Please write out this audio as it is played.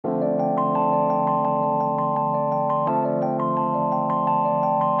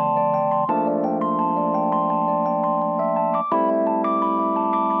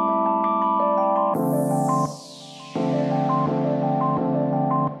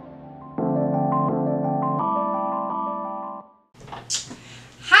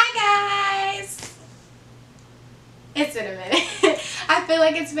it's been a minute. I feel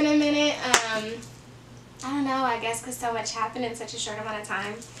like it's been a minute. I don't know, I guess because so much happened in such a short amount of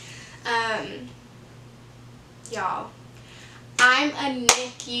time. Y'all, I'm a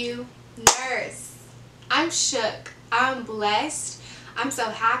NICU nurse. I'm shook. I'm blessed. I'm so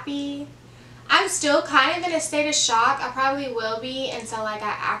happy. I'm still kind of in a state of shock. I probably will be until like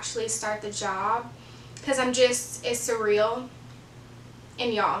I actually start the job, because it's surreal.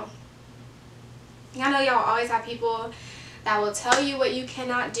 And y'all know y'all always have people that will tell you what you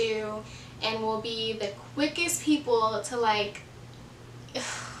cannot do and will be the quickest people to like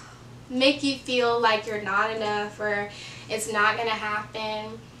make you feel like you're not enough or it's not gonna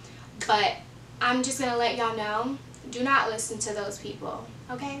happen. But I'm just gonna let y'all know, do not listen to those people,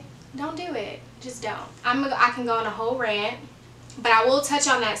 okay? Don't do it. Just don't. I can go on a whole rant, but I will touch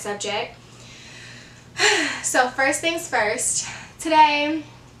on that subject. So first things first, today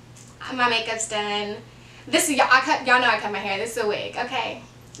my makeup's done. This is y'all know I cut my hair. This is a wig, okay?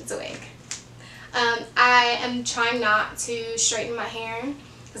 It's a wig. I am trying not to straighten my hair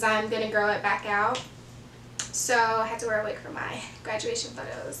because I'm gonna grow it back out. So I had to wear a wig for my graduation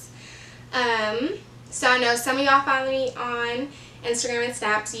photos. So I know some of y'all follow me on Instagram and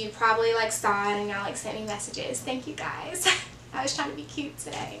Snap, so you probably like saw it and y'all like sent me messages. Thank you guys. I was trying to be cute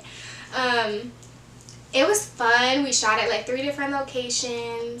today. It was fun. We shot at like 3 different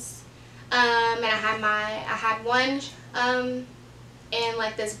locations. And I had one in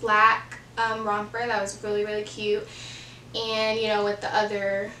like this black romper that was really, really cute. And you know, with the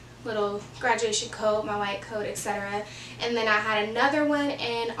other little graduation coat, my white coat, etc. And then I had another one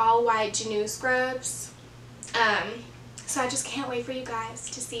in all white Janu scrubs. So I just can't wait for you guys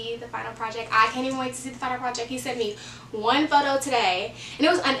to see the final project. I can't even wait to see the final project. He sent me one photo today, and it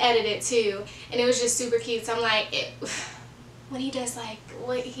was unedited too, and it was just super cute. So I'm like, when he does like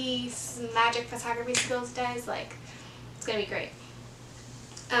what his magic photography skills does, like, it's gonna be great.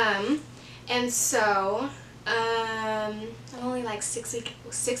 And so I'm only like 6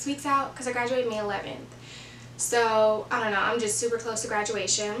 weeks out because I graduated May 11th. So I don't know, I'm just super close to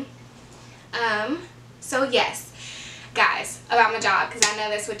graduation. So yes, guys, about my job, because I know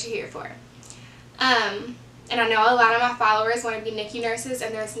that's what you're here for. And I know a lot of my followers want to be NICU nurses,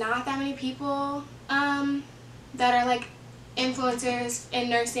 and there's not that many people that are like influencers in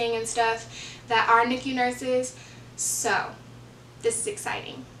nursing and stuff that are NICU nurses. So this is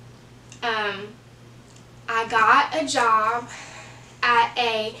exciting. I got a job at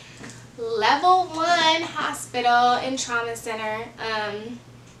a level 1 hospital and trauma center,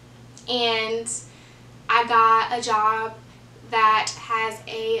 and I got a job that has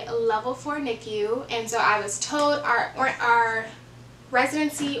a level 4 NICU, and so I was told our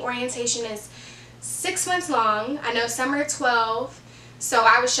residency orientation is 6 months long. I know some are 12, so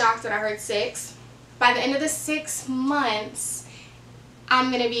I was shocked when I heard 6. By the end of the 6 months, I'm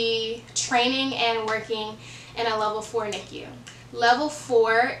going to be training and working in a level 4 NICU. Level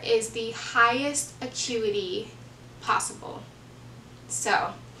 4 is the highest acuity possible.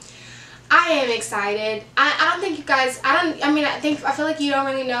 So I am excited. I don't think you guys, I feel like you don't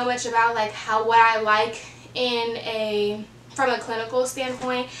really know much about like what I like from a clinical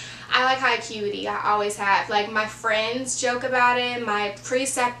standpoint. I like high acuity. I always have. Like, my friends joke about it. My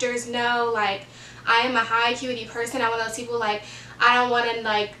preceptors know, like, I am a high acuity person. I'm one of those people, like, I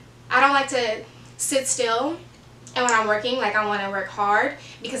don't like to sit still. And when I'm working, like, I want to work hard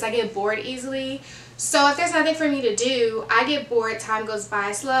because I get bored easily. So if there's nothing for me to do, I get bored. Time goes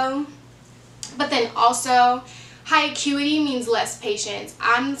by slow. But then also, high acuity means less patience.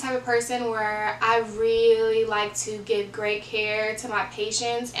 I'm the type of person where I really like to give great care to my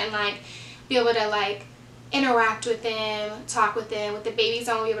patients and like be able to like interact with them, talk with them. With the babies,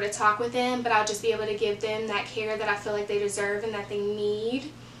 I won't be able to talk with them, but I'll just be able to give them that care that I feel like they deserve and that they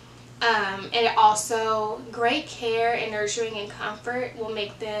need. And it also, great care and nurturing and comfort will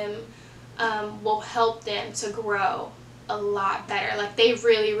make them, will help them to grow a lot better. Like, they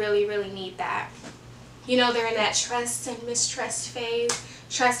really, really, really need that. You know, they're in that trust and mistrust phase.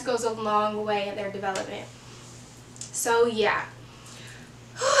 Trust goes a long way in their development. So yeah,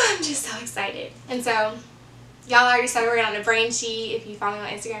 I'm just so excited. And so y'all already started working on a brain sheet. If you follow me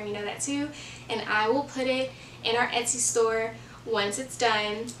on Instagram, you know that too. And I will put it in our Etsy store once it's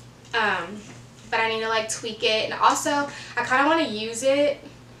done. But I need to like tweak it, and also I kind of want to use it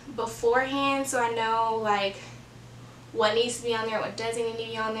beforehand so I know like what needs to be on there, what doesn't need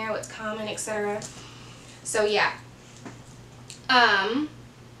to be on there, what's common, etc. So yeah, the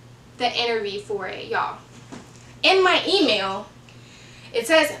interview for it, y'all. In my email, it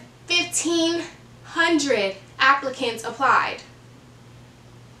says 1,500 applicants applied,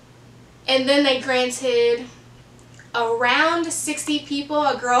 and then they granted around 60 people.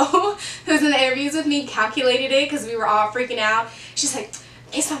 A girl who's in the interviews with me calculated it because we were all freaking out. She's like,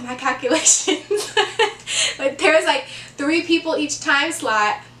 based on my calculations, like there's like 3 people each time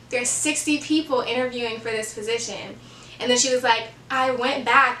slot. There's 60 people interviewing for this position. And then she was like, I went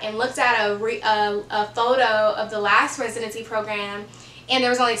back and looked at a photo of the last residency program, and there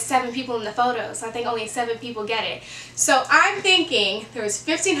was only 7 people in the photo, so I think only 7 people get it. So I'm thinking there was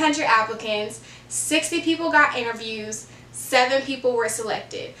 1,500 applicants, 60 people got interviews, 7 people were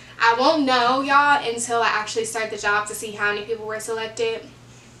selected. I won't know, y'all, until I actually start the job to see how many people were selected.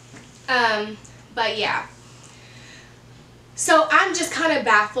 But yeah. So I'm just kind of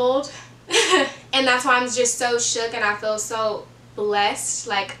baffled, and that's why I'm just so shook, and I feel so blessed,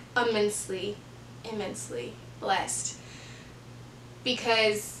 like immensely blessed.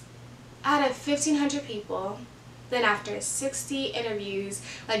 Because out of 1,500 people, then after 60 interviews,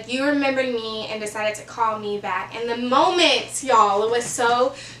 like you remembered me and decided to call me back. And the moment, y'all, it was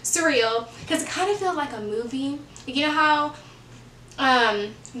so surreal because it kind of felt like a movie. You know how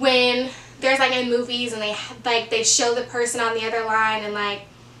when there's like in movies and they show the person on the other line and like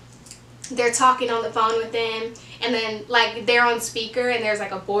they're talking on the phone with them, and then like they're on speaker and there's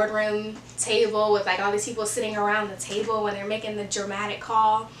like a boardroom table with like all these people sitting around the table when they're making the dramatic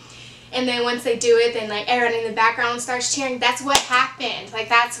call, and then once they do it, then like everyone in the background starts cheering. That's what happened. Like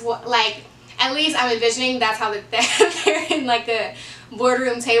that's what, like, at least I'm envisioning that's how they're in like a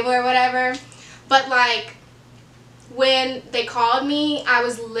boardroom table or whatever. But like when they called me, I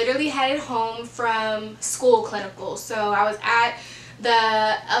was literally headed home from school clinicals. So I was at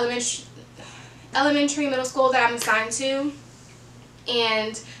the elementary middle school that I'm assigned to,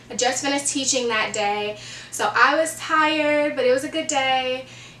 and I just finished teaching that day, so I was tired, but it was a good day.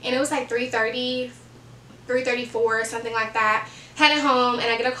 And it was like 3:34, something like that. Headed home, and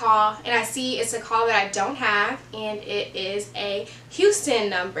I get a call, and I see it's a call that I don't have, and it is a Houston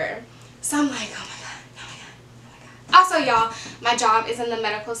number. So I'm like, oh my god, oh my god, oh my god. Also, y'all, my job is in the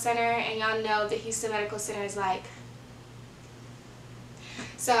medical center, and y'all know the Houston Medical Center is like,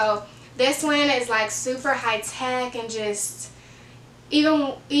 so this one is like super high tech, and just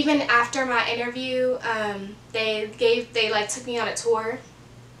even after my interview, they like took me on a tour.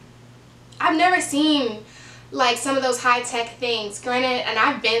 I've never seen like some of those high tech things. Granted, and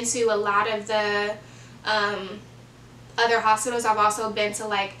I've been to a lot of the other hospitals. I've also been to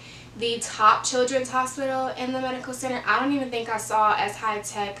like the top children's hospital in the medical center. I don't even think I saw as high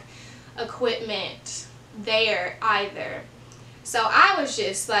tech equipment there either. So I was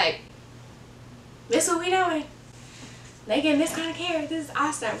just like, this is what we doing. They getting this kind of care. This is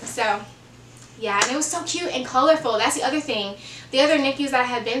awesome. So yeah, and it was so cute and colorful. That's the other thing. The other NICUs that I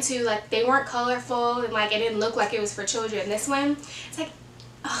had been to, like, they weren't colorful, and like it didn't look like it was for children. This one, it's like,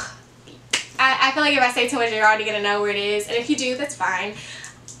 ugh. I feel like if I say too much, you're already gonna know where it is, and if you do, that's fine.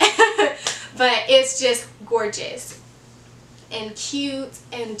 But it's just gorgeous and cute,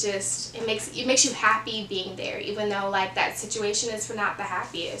 and just it makes you happy being there, even though like that situation is for not the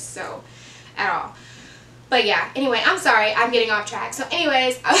happiest, so at all. But yeah, anyway, I'm sorry, I'm getting off track. So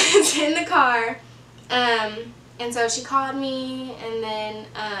anyways, I was in the car, and so she called me, and then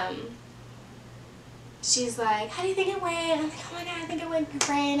she's like, how do you think it went? I'm like, oh my god, I think it went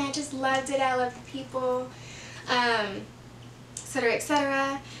great, and I just loved it, I love the people, etc,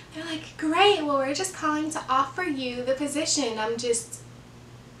 etc. They're like, great, well, we're just calling to offer you the position. I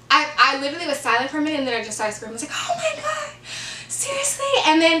literally was silent for a minute, and then I just started screaming. I was like, oh my god, seriously?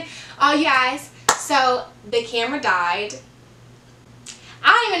 And then, oh you guys, so the camera died. I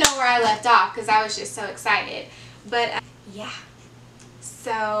don't even know where I left off because I was just so excited. But yeah,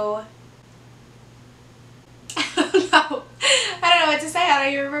 so I don't know what to say. I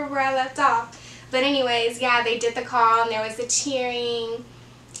don't even remember where I left off. But anyways, yeah, they did the call, and there was the cheering,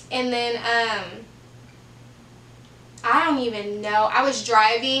 and then I don't even know. I was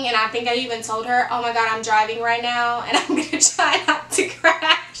driving, and I think I even told her, oh my god, I'm driving right now, and I'm gonna try not to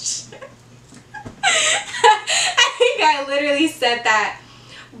crash. I think I literally said that.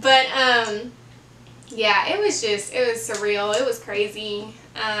 But yeah, it was surreal. It was crazy.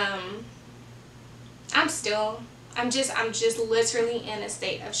 I'm just literally in a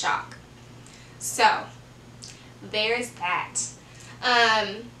state of shock. So there's that.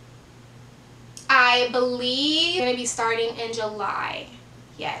 I believe I'm going to be starting in July.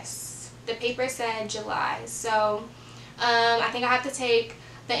 Yes, the paper said July. So I think I have to take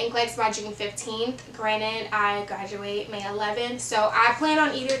the NCLEX by June 15th. Granted, I graduate May 11th, so I plan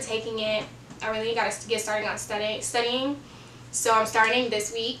on either taking it. I really got to get started on studying, so I'm starting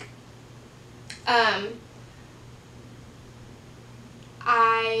this week.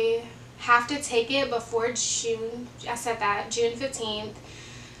 I have to take it before June, I said that, June 15th.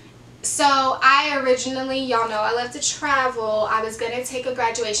 So I originally, y'all know I love to travel. I was going to take a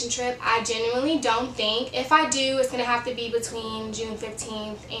graduation trip. I genuinely don't think, if I do, it's going to have to be between June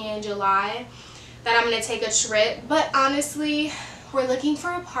 15th and July that I'm going to take a trip. But honestly, we're looking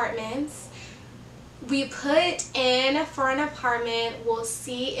for apartments. We put in for an apartment. We'll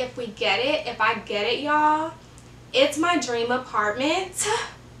see if we get it. If I get it, y'all, it's my dream apartment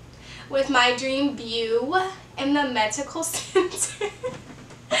with my dream view in the medical center.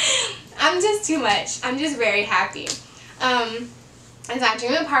 I'm just too much. I'm just very happy. It's my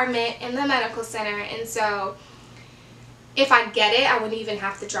dream apartment in the medical center, and so if I get it, I wouldn't even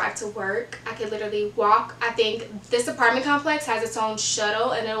have to drive to work. I could literally walk. I think this apartment complex has its own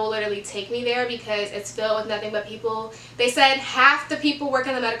shuttle, and it will literally take me there because it's filled with nothing but people. They said half the people work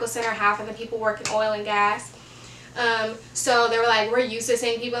in the medical center, half of the people work in oil and gas. So they were like, we're used to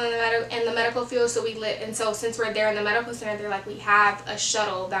seeing people in the medical field, so we lit. And so since we're there in the medical center, they're like, we have a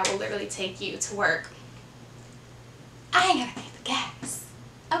shuttle that will literally take you to work. I ain't gotta pay the gas.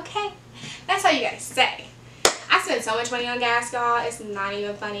 Okay, that's how you guys say. I spend so much money on gas, y'all. It's not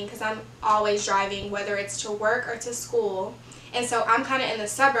even funny because I'm always driving, whether it's to work or to school. And so I'm kind of in the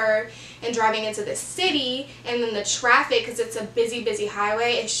suburb and driving into the city, and then the traffic, because it's a busy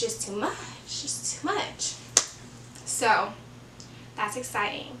highway, it's just too much. It's just too much. So that's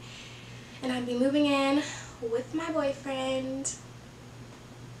exciting. And I'll be moving in with my boyfriend.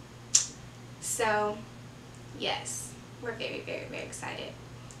 So yes, we're very excited.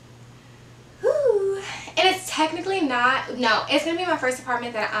 Woo. And it's technically not, no, it's going to be my first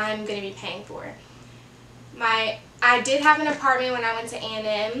apartment that I'm going to be paying for. I did have an apartment when I went to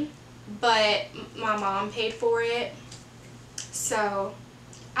A&M, but my mom paid for it. So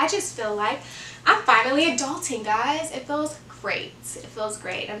I just feel like I'm finally adulting, guys. It feels great. It feels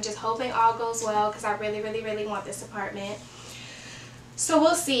great. I'm just hoping all goes well because I really want this apartment. So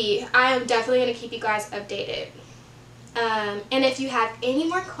we'll see. I am definitely going to keep you guys updated. And if you have any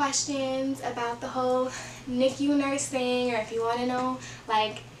more questions about the whole NICU nurse thing, or if you want to know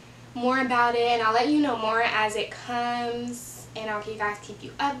like more about it, and I'll let you know more as it comes, and I'll keep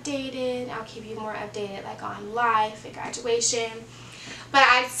you updated. I'll keep you more updated like on life and graduation. But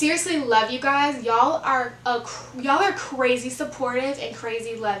I seriously love you guys. Y'all are crazy supportive and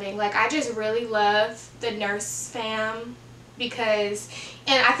crazy loving. Like, I just really love the nurse fam because,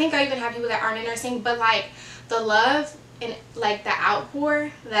 and I think I even have people that aren't in nursing, but like the love and like the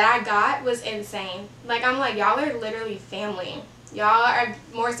outpour that I got was insane. Like, I'm like, y'all are literally family. Y'all are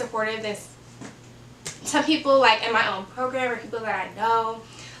more supportive than some people like in my own program or people that I know.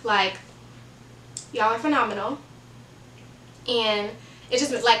 Like, y'all are phenomenal. And it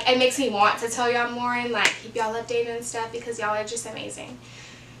just like, it makes me want to tell y'all more and like keep y'all updated and stuff because y'all are just amazing.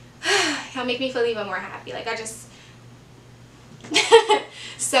 Y'all make me feel even more happy. Like, I just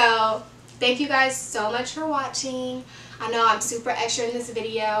so thank you guys so much for watching. I know I'm super extra in this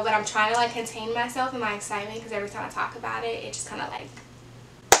video, but I'm trying to like contain myself and my excitement because every time I talk about it, it just kind of like,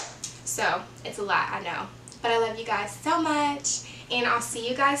 so it's a lot, I know. But I love you guys so much, and I'll see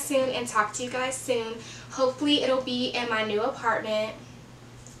you guys soon and talk to you guys soon. Hopefully it'll be in my new apartment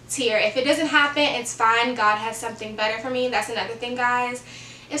tier. If it doesn't happen, it's fine. God has something better for me. That's another thing, guys.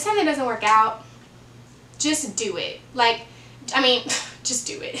 If something doesn't work out, just do it. Like, I mean, just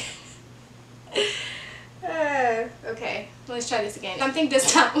do it. Okay, let's try this again. If something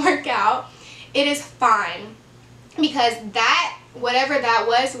does not work out, it is fine, because that, whatever that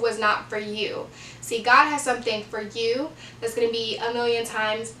was not for you. See, God has something for you that's going to be a million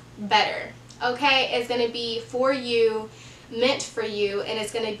times better. Okay, it's going to be for you, meant for you, and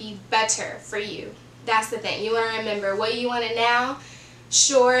it's going to be better for you. That's the thing. You want to remember, what you want it now,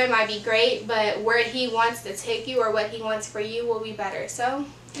 sure, it might be great, but where He wants to take you or what He wants for you will be better. So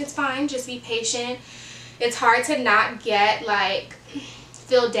it's fine. Just be patient. It's hard to not get like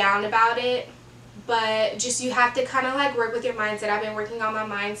feel down about it, but just you have to kind of like work with your mindset. I've been working on my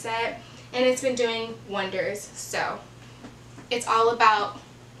mindset, and it's been doing wonders. So it's all about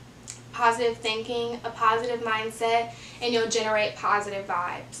positive thinking, a positive mindset, and you'll generate positive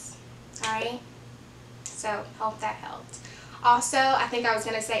vibes. Alright? So hope that helped. Also, I think I was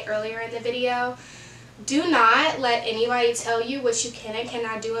going to say earlier in the video, do not let anybody tell you what you can and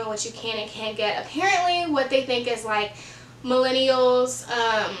cannot do and what you can and can't get. Apparently, what they think is like millennials,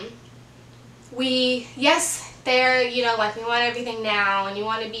 yes, they're, you know, like we want everything now and you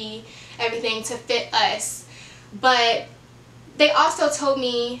want to be everything to fit us. But they also told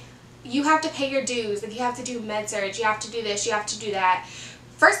me, you have to pay your dues. Like, you have to do med surg, you have to do this, you have to do that.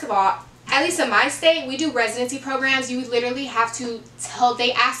 First of all, at least in my state, we do residency programs. You literally have to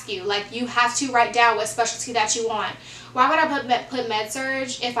they ask you, like, you have to write down what specialty that you want. Why would I put med-surg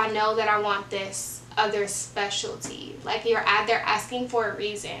if I know that I want this other specialty? Like, they're asking for a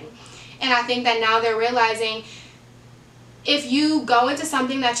reason. And I think that now they're realizing, if you go into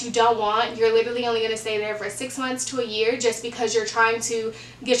something that you don't want, you're literally only going to stay there for 6 months to a year just because you're trying to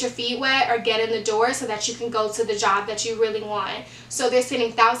get your feet wet or get in the door so that you can go to the job that you really want. So they're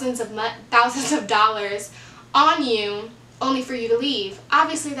spending thousands of dollars on you only for you to leave.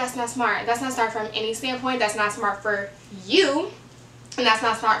 Obviously, that's not smart. That's not smart from any standpoint. That's not smart for you, and that's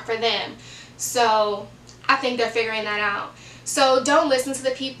not smart for them. So I think they're figuring that out. So don't listen to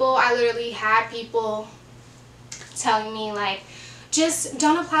the people. I literally had people telling me, like, just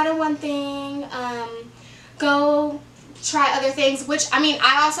don't apply to one thing, go try other things, which, I mean,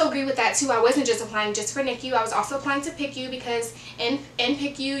 I also agree with that too. I wasn't just applying just for NICU. I was also applying to PICU, because in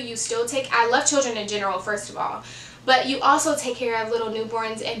PICU you still I love children in general, first of all, but you also take care of little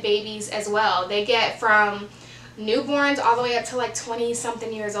newborns and babies as well. They get from newborns all the way up to like 20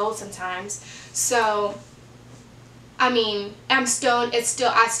 something years old sometimes. So I mean, I still get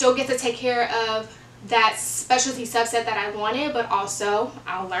to take care of that specialty subset that I wanted, but also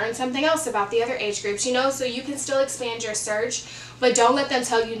I'll learn something else about the other age groups, you know, so you can still expand your search, but don't let them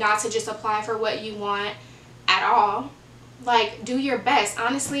tell you not to just apply for what you want at all. Like, do your best.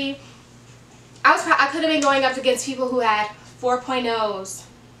 Honestly, I could have been going up against people who had 4.0s,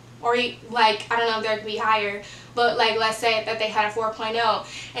 or like, I don't know if they could be higher, but like, let's say that they had a 4.0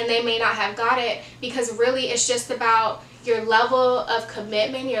 and they may not have got it, because really it's just about your level of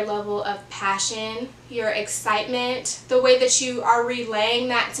commitment, your level of passion, your excitement, the way that you are relaying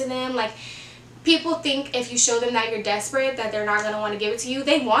that to them. Like, people think if you show them that you're desperate, that they're not going to want to give it to you.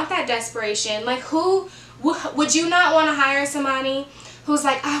 They want that desperation. Like, who would you not want to hire somebody who's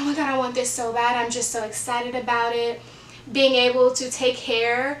like, oh my God, I want this so bad, I'm just so excited about it. Being able to take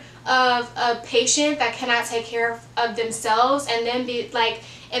care of a patient that cannot take care of themselves, and then be like,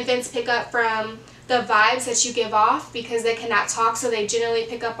 infants pick up from the vibes that you give off because they cannot talk, so they generally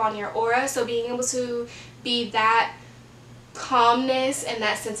pick up on your aura. So being able to be that calmness and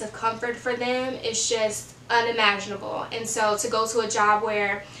that sense of comfort for them is just unimaginable. And so to go to a job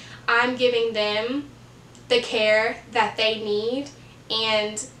where I'm giving them the care that they need,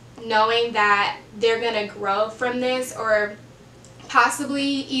 and knowing that they're going to grow from this, or possibly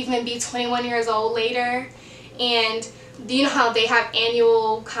even be 21 years old later, and you know how they have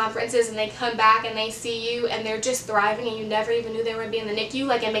annual conferences and they come back and they see you and they're just thriving and you never even knew they were being in the NICU?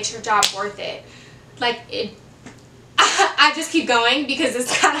 Like, it makes your job worth it. Like, I just keep going because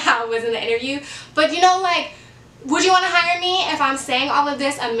it's kind of how it was in the interview. But you know, like, would you want to hire me if I'm saying all of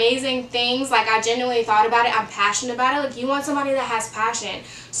this amazing things? Like, I genuinely thought about it, I'm passionate about it. Like, you want somebody that has passion.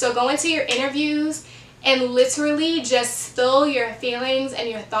 So go into your interviews and literally just spill your feelings and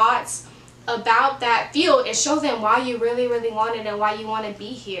your thoughts about that field, and show them why you really, really want it and why you want to be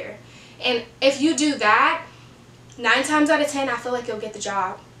here. And if you do that, 9 times out of 10, I feel like you'll get the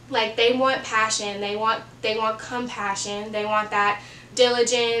job. Like, they want passion, they want compassion, they want that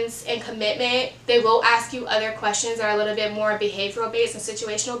diligence and commitment. They will ask you other questions that are a little bit more behavioral based and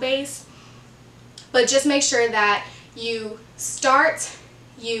situational based, but just make sure that you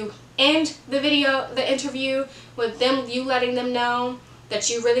end the interview with you letting them know that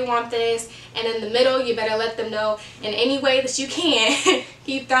you really want this, and in the middle you better let them know in any way that you can.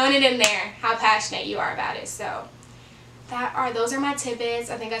 Keep throwing it in there how passionate you are about it. So those are my tidbits.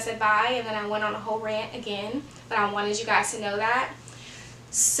 I think I said bye and then I went on a whole rant again, but I wanted you guys to know that.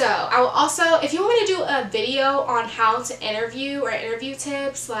 So I will also, if you want me to do a video on how to interview or interview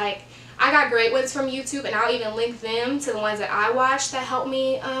tips, like, I got great ones from YouTube, and I'll even link them to the ones that I watched that helped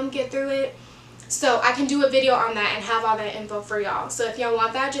me get through it. So I can do a video on that and have all that info for y'all. So if y'all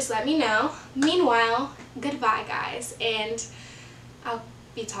want that, just let me know. Meanwhile, goodbye guys, and I'll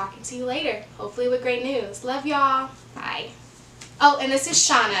be talking to you later, hopefully with great news. Love y'all. Bye. Oh, and this is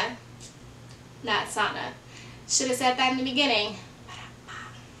Shauna, not Sana. Should have said that in the beginning.